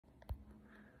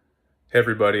Hey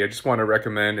everybody, I just want to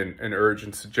recommend and urge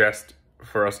and suggest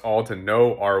for us all to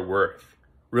know our worth.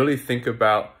 Really think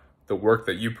about the work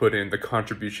that you put in, the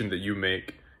contribution that you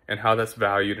make, and how that's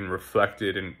valued and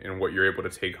reflected in what you're able to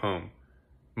take home.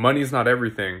 Money's not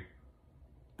everything,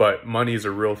 but money is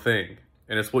a real thing,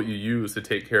 and it's what you use to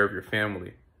take care of your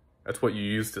family. That's what you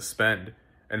use to spend,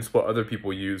 and it's what other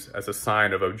people use as a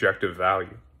sign of objective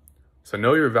value. So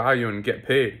know your value and get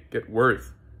paid, get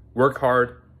worth, work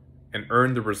hard, and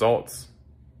earn the results.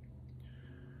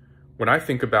 When I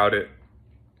think about it,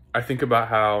 I think about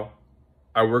how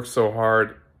I work so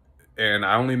hard and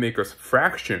I only make a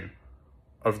fraction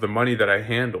of the money that I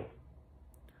handle.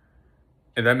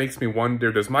 And that makes me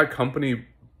wonder, does my company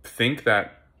think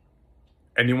that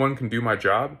anyone can do my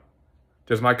job?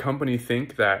 Does my company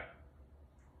think that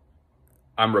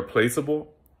I'm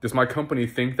replaceable? Does my company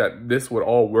think that this would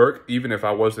all work even if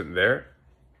I wasn't there?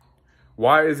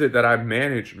 Why is it that I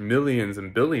manage millions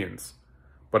and billions,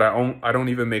 but I don't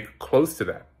even make close to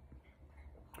that?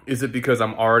 Is it because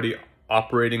I'm already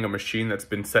operating a machine that's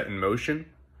been set in motion?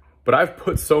 But I've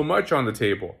put so much on the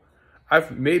table.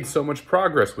 I've made so much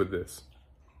progress with this.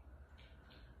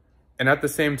 And at the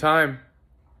same time,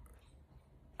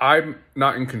 I'm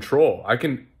not in control. I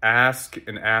can ask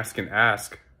and ask and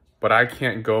ask, but I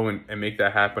can't go and make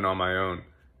that happen on my own,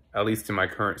 at least in my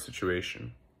current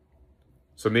situation.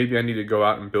 So maybe I need to go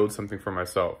out and build something for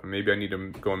myself. And maybe I need to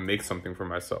go and make something for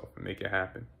myself and make it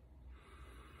happen.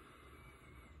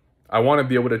 I want to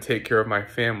be able to take care of my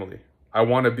family. I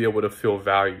want to be able to feel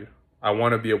valued. I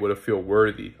want to be able to feel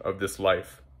worthy of this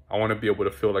life. I want to be able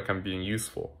to feel like I'm being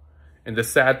useful. And the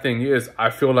sad thing is,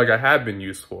 I feel like I have been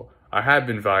useful. I have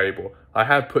been valuable. I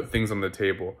have put things on the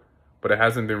table, but it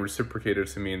hasn't been reciprocated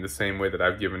to me in the same way that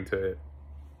I've given to it.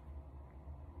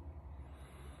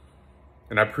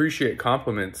 And I appreciate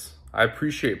compliments. I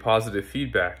appreciate positive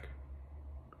feedback.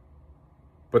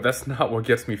 But that's not what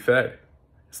gets me fed.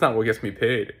 It's not what gets me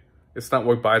paid. It's not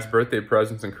what buys birthday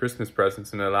presents and Christmas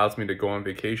presents and allows me to go on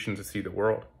vacation to see the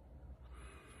world.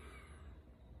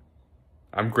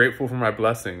 I'm grateful for my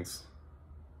blessings.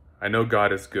 I know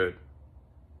God is good.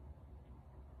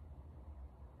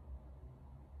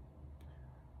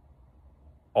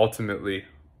 Ultimately,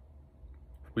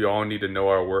 we all need to know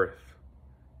our worth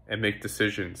and make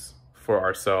decisions for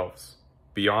ourselves,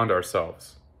 beyond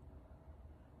ourselves.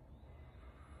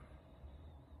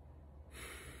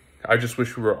 I just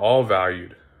wish we were all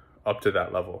valued up to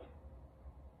that level,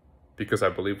 because I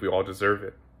believe we all deserve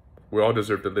it. We all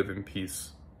deserve to live in peace.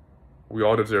 We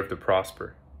all deserve to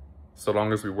prosper, so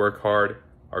long as we work hard,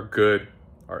 are good,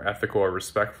 are ethical, are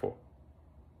respectful.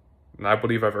 And I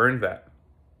believe I've earned that.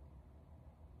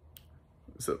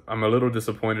 So I'm a little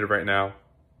disappointed right now,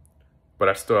 but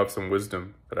I still have some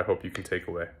wisdom that I hope you can take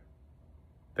away.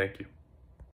 Thank you.